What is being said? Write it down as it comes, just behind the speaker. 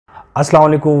अस्सलाम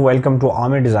वालेकुम, welcome to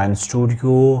Aamir design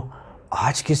studio.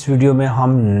 आज की इस वीडियो में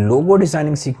हम लोगो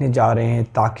डिज़ाइनिंग सीखने जा रहे हैं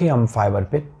ताकि हम फाइवर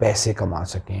पे पैसे कमा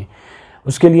सकें।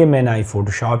 उसके लिए मैं ना ही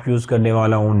फ़ोटोशॉप यूज़ करने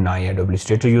वाला हूँ, ना ही एडोब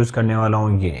इलस्ट्रेटर यूज़ करने वाला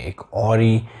हूँ। ये एक और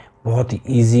ही बहुत ही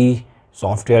ईजी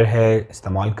सॉफ्टवेयर है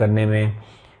इस्तेमाल करने में।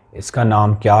 इसका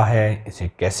नाम क्या है,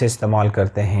 इसे कैसे इस्तेमाल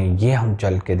करते हैं, ये हम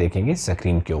चल के देखेंगे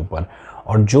स्क्रीन के ऊपर।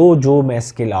 और जो जो मैं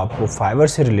स्किल आपको फाइवर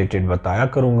से रिलेटेड बताया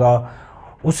करूँगा,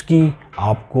 उसकी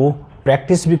आपको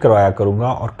प्रैक्टिस भी करवाया करूँगा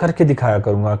और करके दिखाया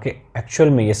करूँगा कि एक्चुअल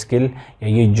में ये स्किल या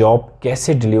ये जॉब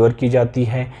कैसे डिलीवर की जाती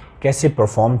है, कैसे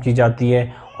परफॉर्म की जाती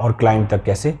है और क्लाइंट तक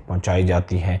कैसे पहुँचाई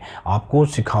जाती है। आपको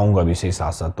सिखाऊंगा भी इसे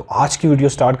साथ साथ। तो आज की वीडियो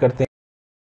स्टार्ट करते हैं।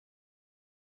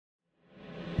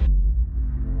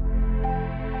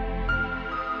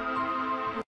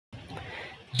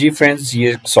 जी फ्रेंड्स,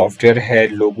 ये सॉफ्टवेयर है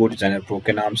लोगो डिज़ाइनर प्रो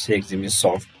के नाम से, एक जिमी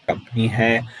सॉफ्ट कंपनी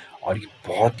है और ये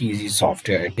बहुत ही ईजी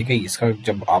सॉफ्टवेयर है। ठीक है, इसका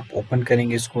जब आप ओपन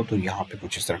करेंगे इसको तो यहाँ पे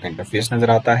कुछ इस तरह का इंटरफेस नज़र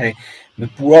आता है। मैं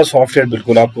पूरा सॉफ्टवेयर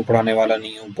बिल्कुल आपको पढ़ाने वाला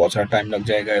नहीं हूँ, बहुत सारा टाइम लग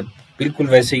जाएगा। बिल्कुल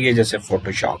वैसे ही है जैसे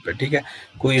फोटोशॉप है। ठीक है,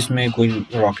 कोई इसमें कोई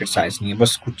रॉकेट साइंस नहीं है,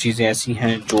 बस कुछ चीज़ें ऐसी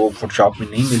हैं जो फोटोशॉप में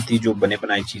नहीं मिलती, जो बने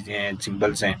बनाई चीज़ें हैं,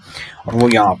 सिंबल्स हैं, और वो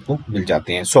यहाँ आपको मिल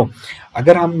जाते हैं। सो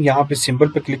अगर हम यहाँ पे सिंबल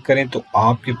पे क्लिक करें तो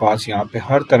आपके पास यहाँ पे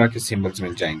हर तरह के सिंबल्स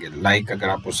मिल जाएंगे। लाइक अगर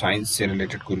आपको साइंस से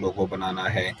रिलेटेड कोई लोगो बनाना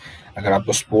है, अगर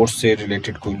आपको स्पोर्ट्स से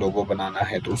रिलेटेड कोई लोगो बनाना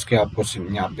है तो उसके आपको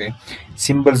यहाँ पे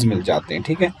सिंबल्स मिल जाते हैं।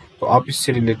 ठीक है, तो आप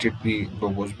इससे रिलेटेड भी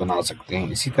लोगोस बना सकते हैं।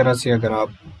 इसी तरह से अगर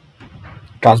आप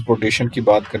ट्रांसपोर्टेशन की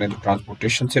बात करें तो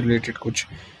ट्रांसपोर्टेशन से रिलेटेड कुछ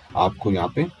आपको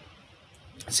यहाँ पे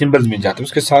सिंबल्स मिल जाते हैं।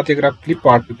 उसके साथ ही अगर आप क्लिप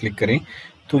आर्ट पे क्लिक करें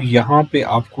तो यहाँ पे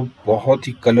आपको बहुत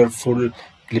ही कलरफुल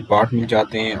क्लिप आर्ट मिल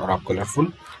जाते हैं और आप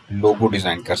कलरफुल लोगो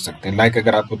डिज़ाइन कर सकते हैं। लाइक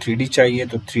अगर आपको 3D चाहिए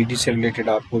तो 3D से रिलेटेड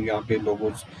आपको यहाँ पे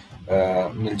लोगोस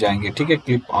मिल जाएंगे। ठीक है,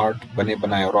 क्लिप आर्ट बने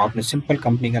बनाए, और आपने सिंपल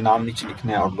कंपनी का नाम नीचे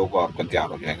लिखना है और लोगो आपका तैयार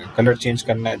हो जाएगा। कलर चेंज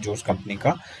करना है, जो उस कंपनी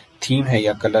का थीम है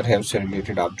या कलर है उससे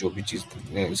रिलेटेड आप जो भी चीज़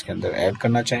इसके अंदर ऐड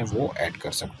करना चाहें वो ऐड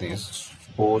कर सकते हैं।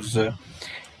 सपोज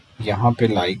यहाँ पे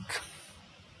लाइक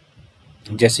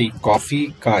जैसे कॉफ़ी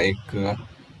का एक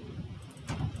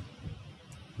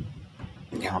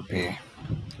यहाँ पे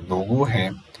लोगो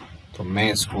है तो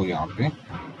मैं इसको यहाँ पे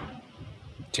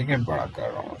ठीक है बड़ा कर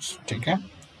रहा हूँ। ठीक है,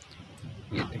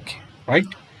 ये देखिए,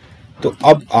 राइट। तो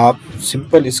अब आप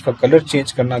सिंपल इसका कलर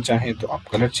चेंज करना चाहें तो आप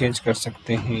कलर चेंज कर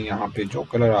सकते हैं। यहाँ पे जो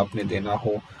कलर आपने देना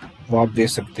हो वो आप दे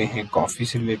सकते हैं। कॉफ़ी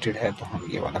से रिलेटेड है तो हम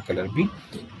ये वाला कलर भी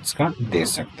इसका दे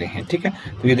सकते हैं। ठीक है,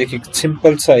 तो ये देखिए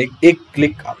सिंपल सा एक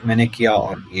क्लिक मैंने किया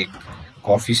और एक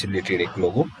कॉफ़ी से रिलेटेड एक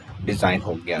लोगो डिज़ाइन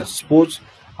हो गया। सपोज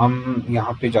हम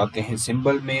यहाँ पे जाते हैं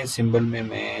सिंबल में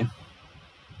मैं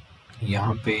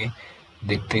यहाँ पे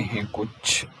देखते हैं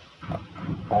कुछ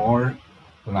और।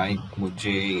 लाइक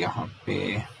मुझे यहाँ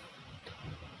पे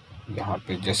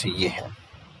जैसे ये है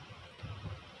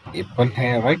एप्पल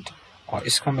है, राइट, और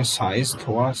इसका मैं साइज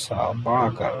थोड़ा सा बड़ा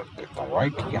कर देता हूँ।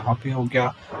 राइट, यहाँ पे हो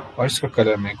गया, और इसका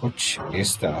कलर मैं कुछ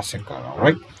इस तरह से कर रहा हूँ।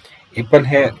 राइट, एप्पल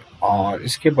है, और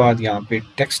इसके बाद यहाँ पे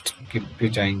टेक्स्ट के पे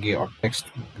जाएंगे और टेक्स्ट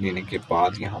लेने के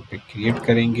बाद यहाँ पे क्रिएट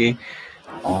करेंगे,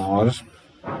 और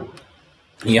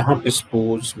यहाँ पे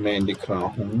सपोज मैं लिख रहा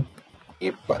हूँ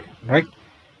एप्पल। राइट,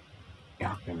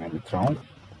 यहाँ पे मैं लिख रहा हूँ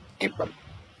एप्पल।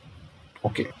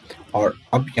 ओके, और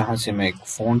अब यहाँ से मैं एक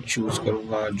फ़ॉन्ट चूज़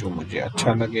करूँगा जो मुझे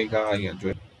अच्छा लगेगा, या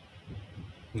जो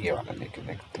ये वाला लेके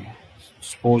देखते हैं।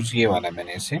 सपोज ये वाला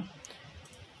मैंने इसे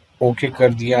ओके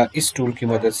कर दिया। इस टूल की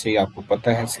मदद से, आपको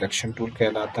पता है सिलेक्शन टूल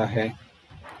कहलाता है,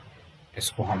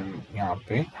 इसको हम यहाँ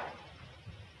पे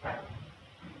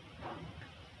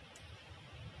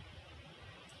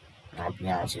आप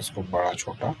यहाँ से इसको बड़ा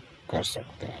छोटा कर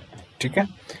सकते हैं। ठीक है,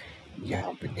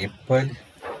 यहाँ पे एप्पल,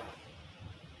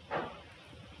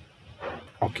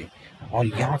 ओके, और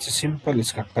यहाँ से सिंपल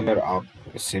इसका कलर आप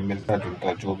इससे मिलता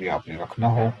जुलता जो भी आपने रखना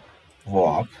हो वो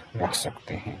आप रख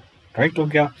सकते हैं। राइट, हो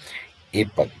गया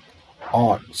एप्पल।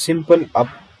 और सिंपल अब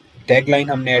टैगलाइन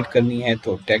हमने ऐड करनी है,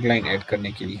 तो टैगलाइन ऐड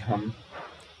करने के लिए हम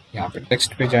यहाँ पे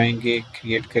टेक्स्ट पे जाएंगे,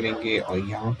 क्रिएट करेंगे, और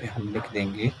यहाँ पे हम लिख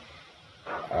देंगे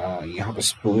यहाँ पे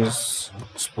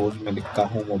सपोज मैं लिखता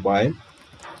हूँ मोबाइल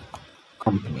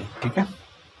कंपनी। ठीक है,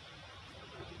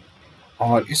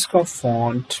 और इसका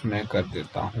फॉन्ट मैं कर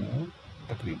देता हूँ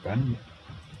तकरीबन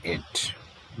 8,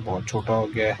 बहुत छोटा हो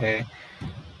गया है,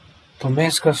 तो मैं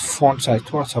इसका फॉन्ट साइज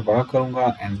थोड़ा सा बड़ा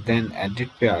करूँगा, एंड देन एडिट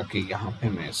पे आके यहाँ पे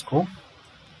मैं इसको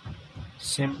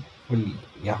सिंपली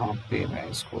यहाँ पे मैं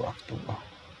इसको रख दूँगा।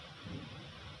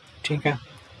 ठीक है,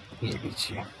 ये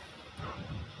लीजिए।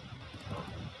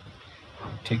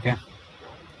 ठीक है,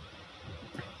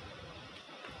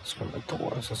 इसको मैं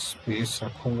थोड़ा सा स्पेस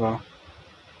रखूँगा,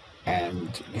 एंड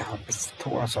यहाँ पे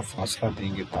थोड़ा सा फासला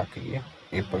देंगे ताकि ये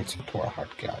एप्पल से थोड़ा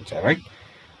हट के आ जाए, राइट।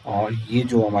 और ये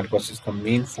जो हमारे पास इसका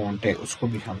मेन फॉन्ट है उसको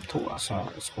भी हम थोड़ा सा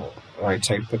इसको राइट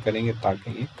साइड पे करेंगे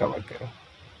ताकि ये कवर करे।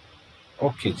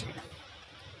 ओके जी,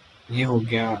 ये हो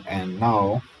गया। एंड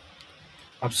नाउ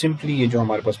अब सिंपली ये जो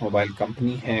हमारे पास मोबाइल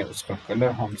कंपनी है उसका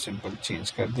कलर हम सिंपल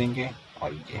चेंज कर देंगे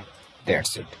और ये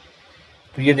दैट्स इट।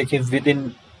 तो ये देखिए विद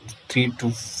इन 3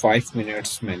 to 5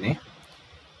 मिनट्स मैंने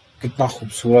कितना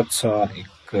खूबसूरत सा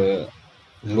एक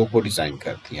लोगो डिज़ाइन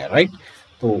कर दिया, राइट।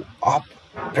 तो आप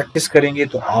प्रैक्टिस करेंगे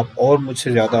तो आप और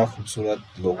मुझसे ज़्यादा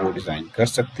खूबसूरत लोगो डिज़ाइन कर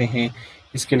सकते हैं।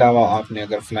 इसके अलावा आपने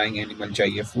अगर फ्लाइंग एनिमल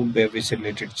चाहिए, फूड बेवरेज से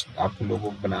रिलेटेड आपको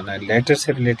लोगो बनाना है, लेटर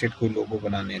से रिलेटेड कोई लोगो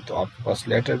बनाने हैं तो आपके पास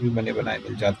लेटर भी बने बनाए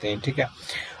मिल जाते हैं, ठीक है।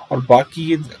 और बाकी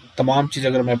ये तमाम चीज़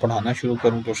अगर मैं पढ़ाना शुरू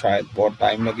करूँ तो शायद बहुत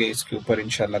टाइम लगे। इसके ऊपर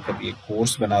इंशाल्लाह कभी एक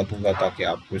कोर्स बना दूंगा ताकि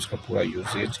आपको इसका पूरा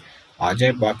यूसेज आ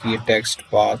जाए। बाकी ये टेक्स्ट,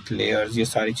 पाथ, लेयर्स, ये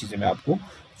सारी चीज़ें मैं आपको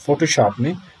फोटोशॉप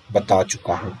में बता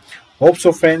चुका हूँ। होप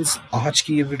सो फ्रेंड्स, आज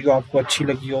की ये वीडियो आपको अच्छी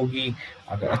लगी होगी।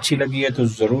 अगर अच्छी लगी है तो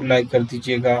ज़रूर लाइक कर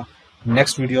दीजिएगा।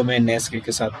 नेक्स्ट वीडियो में नए स्किल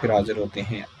के साथ फिर हाजिर होते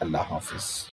हैं। अल्लाह हाफिज़।